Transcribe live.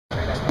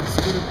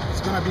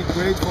It's gonna be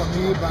great for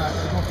me, but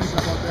I don't think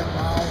about that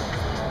now.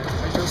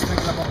 I just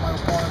think about my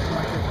opponent and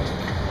my technique.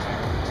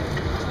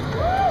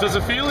 Does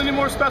it feel any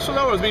more special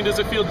though? I mean, does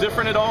it feel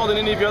different at all than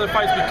any of your other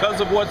fights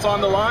because of what's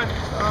on the line?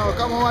 Oh,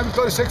 come on, I'm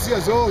 36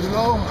 years old, you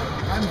know.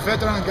 I'm a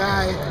veteran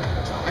guy.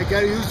 I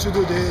get used to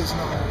do this, you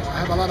know. I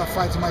have a lot of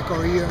fights in my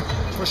career.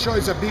 For sure,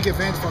 it's a big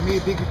event for me,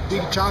 big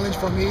challenge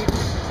for me.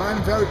 But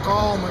I'm very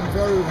calm. I'm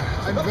very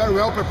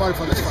well prepared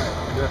for this fight.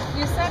 Yeah.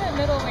 You said at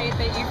middleweight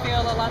that you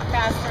feel a lot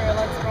faster, a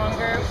lot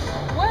stronger.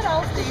 What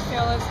else do you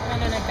feel has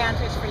been an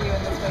advantage for you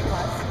in this weight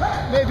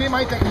class? Maybe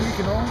my technique,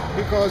 you know,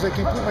 because I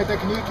can put my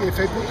technique. If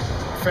I put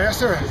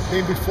faster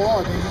than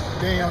before,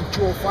 than on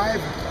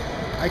 205,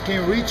 I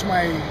can reach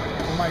my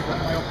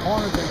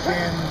opponent. I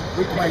can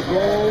reach my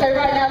goal. So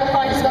right now the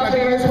fight is up.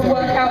 There is a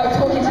workout of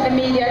talking to the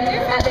media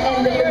at the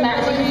end of the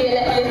match. You can see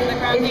Alexis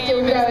is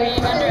still going.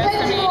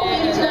 Plenty more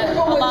people to look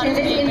forward to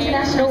this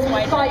international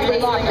fight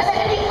week. Are there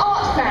any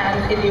art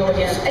fans in the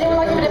audience? Anyone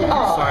like a bit of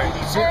art? Sorry.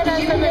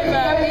 He feels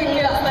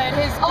that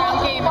his ground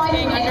game is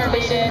being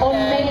underrated. On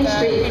Main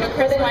Street.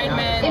 Chris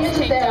Weidman,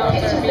 images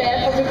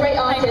there of a great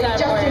artist,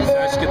 Justin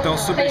Burns, Acho que estão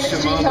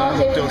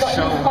subestimando o teu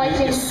chão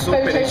e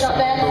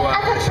superestimando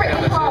a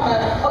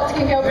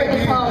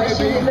Brittany Palmer, she's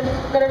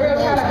got a real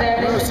talent there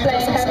and is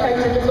displaying her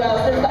photos as well.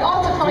 So there's the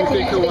Art of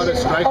Fighting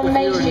exhibition on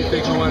Main Street you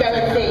can go and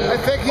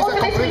see. Also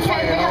this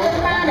weekend we have the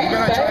Fan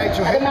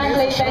Expo at the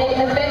Mandalay Bay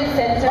Event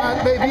Centre,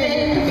 and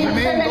then so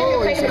many of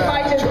your favourite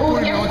fighters, all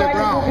the young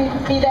fighters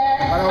will be there,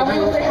 and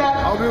we also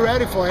have I'll be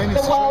ready for any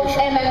the World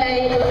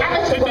MMA,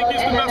 Amateur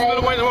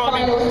World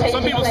MMA.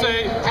 Some people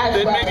say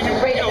that maybe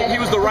he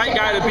was the right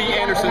guy to beat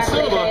Anderson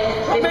Silva,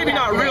 but maybe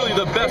not really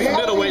the best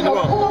middleweight in the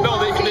world. No,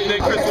 that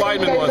Chris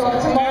Weidman was.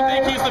 Do you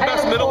think he's the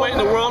best middleweight in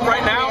the world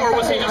right now, or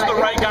was he just the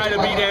right guy to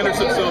beat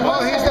Anderson Silva?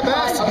 Well, he's the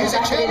best. He's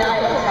a champion.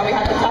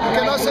 You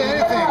cannot say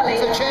anything.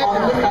 He's a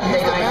champion.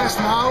 He's the best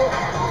now.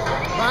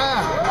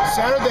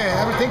 Saturday,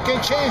 everything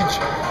can change.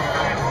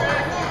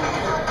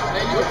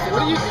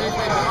 What do you think?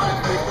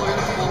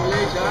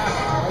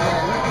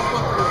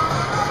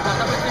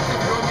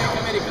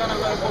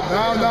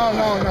 Não.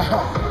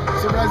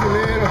 Sou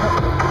brasileiro.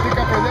 Tem que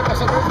aprender para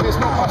sobreviver,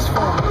 senão passo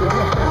fome, entendeu?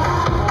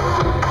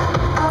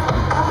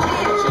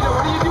 Machida,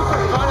 what do you do for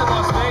fun in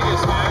Las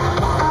Vegas, man?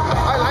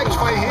 I like to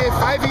fight here.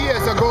 5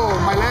 years ago,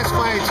 my last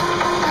fight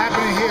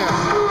happened here,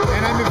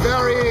 and I'm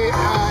very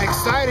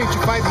excited to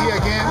fight here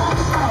again.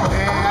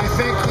 And I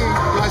think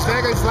Las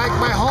Vegas is like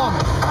my home.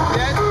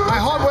 Yeah. My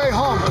home way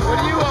home.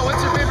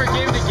 What's your favorite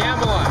game to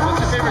gamble on?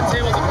 What's your favorite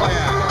table to play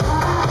at?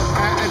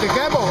 At the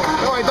gamble?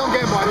 No, I don't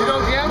gamble. You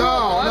don't gamble?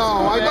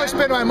 No, I don't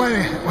spend my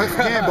money with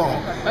gamble.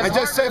 I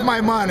just save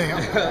my money.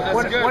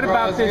 What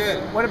about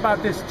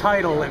this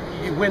title? If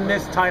you win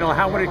this title,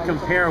 how would it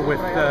compare with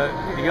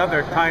the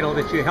other title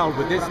that you held?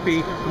 Would this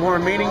be more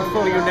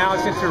meaningful to you now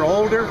since you're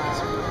older?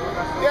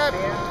 Yeah.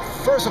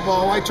 First of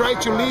all, I try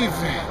to live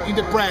in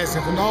the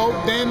present, you know.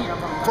 Then,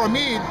 for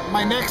me,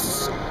 my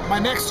next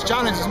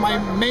challenge is my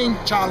main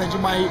challenge,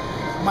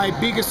 my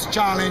biggest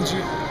challenge.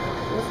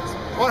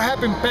 What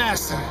happened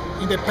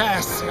in the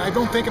past, I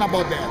don't think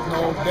about that.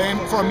 No. Then,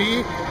 for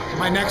me,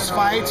 my next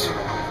fight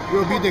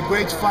will be the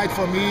great fight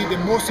for me, the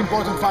most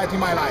important fight in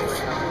my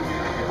life.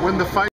 When the fight